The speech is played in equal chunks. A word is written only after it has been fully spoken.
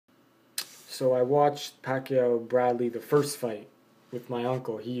So I watched Pacquiao Bradley the first fight with my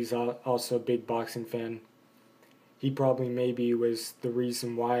uncle. He's also a big boxing fan. He probably maybe was the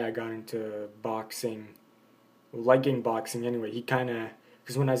reason why I got into boxing, liking boxing anyway. He kind of,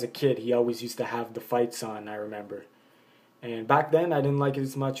 because when I was a kid, he always used to have the fights on, I remember. And back then, I didn't like it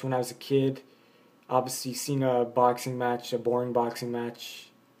as much when I was a kid. Obviously, seeing a boxing match, a boring boxing match,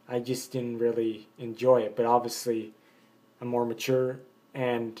 I just didn't really enjoy it. But obviously, I'm more mature,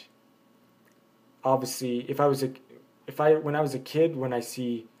 and obviously, when I was a kid, when I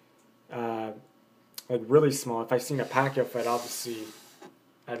see uh, like really small, if I seen a Pacquiao fight, obviously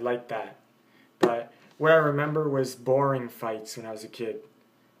I'd like that. But what I remember was boring fights when I was a kid.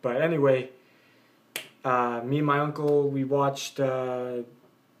 But anyway, me and my uncle, we watched Pacquiao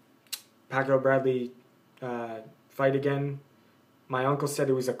Bradley fight again. My uncle said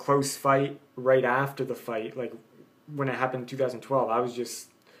it was a close fight right after the fight, like when it happened in 2012. I was just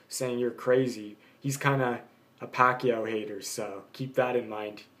saying you're crazy. He's kind of a Pacquiao hater, so keep that in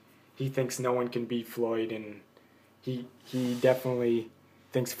mind. He thinks no one can beat Floyd, and he definitely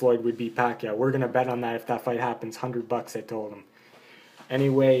thinks Floyd would beat Pacquiao. We're gonna bet on that if that fight happens. $100, I told him.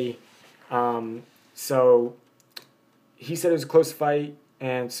 Anyway, so he said it was a close fight,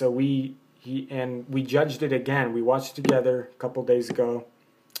 and so we judged it again. We watched it together a couple days ago.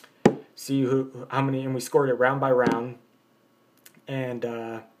 See how many, and we scored it round by round. And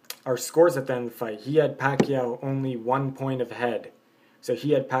our scores at the end of the fight, he had Pacquiao only 1 point ahead. So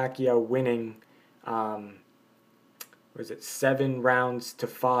he had Pacquiao winning, 7 rounds to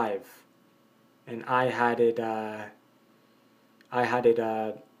 5, and I had it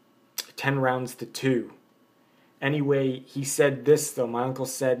 10 rounds to 2. Anyway, he said this though. My uncle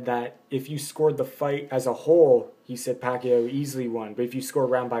said that if you scored the fight as a whole, he said Pacquiao easily won. But if you score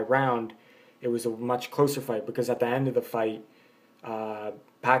round by round, it was a much closer fight, because at the end of the fight,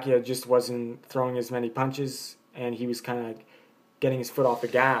 Pacquiao just wasn't throwing as many punches, and he was kind of getting his foot off the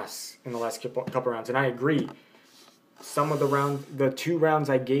gas in the last couple rounds. And I agree. Some of the 2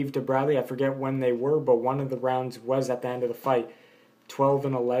 rounds I gave to Bradley, I forget when they were, but one of the rounds was at the end of the fight, 12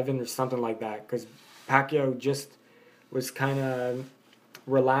 and 11 or something like that, because Pacquiao just was kind of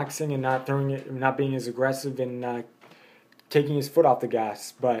relaxing and not throwing it, not being as aggressive, and taking his foot off the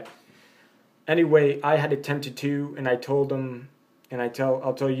gas. But anyway, I had it 10-2, and I told him, and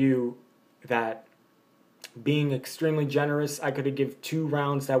I'll tell you that being extremely generous, I could have given 2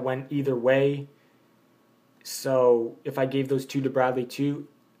 rounds that went either way. So if I gave those 2 to Bradley too,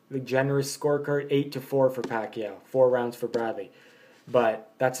 the generous scorecard, 8-4 for Pacquiao, 4 rounds for Bradley.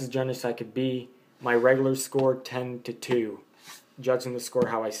 But that's as generous I could be. My regular score, 10-2, judging the score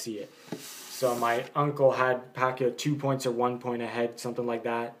how I see it. So my uncle had Pacquiao 2 points or 1 point ahead, something like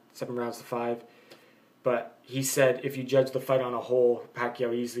that, 7 rounds to 5. But he said if you judge the fight on a whole,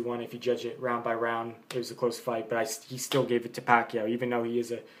 Pacquiao easily won. If you judge it round by round, it was a close fight. But he still gave it to Pacquiao, even though he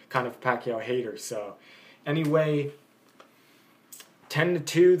is a kind of Pacquiao hater. So anyway,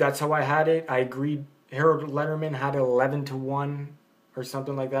 10-2, that's how I had it. I agreed. Harold Letterman had it 11-1 or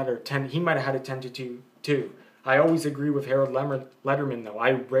something like that, or 10. He might have had it 10-2 too. I always agree with Harold Letterman, though.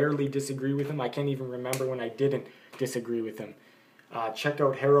 I rarely disagree with him. I can't even remember when I didn't disagree with him. Check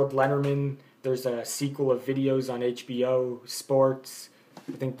out Harold Letterman. There's a sequel of videos on HBO Sports.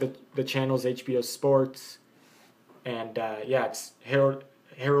 I think the channel's HBO Sports. And yeah, it's Harold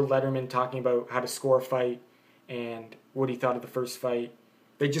Letterman talking about how to score a fight and what he thought of the first fight.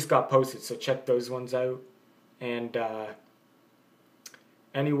 They just got posted, so check those ones out. And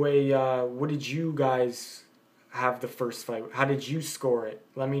anyway, what did you guys have the first fight? How did you score it?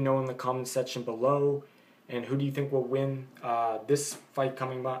 Let me know in the comment section below. And who do you think will win this fight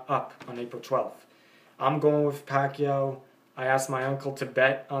coming up on April 12th? I'm going with Pacquiao. I asked my uncle to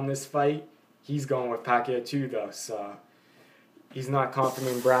bet on this fight. He's going with Pacquiao too, though. So he's not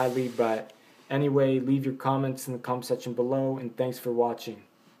confident in Bradley. But anyway, leave your comments in the comment section below. And thanks for watching.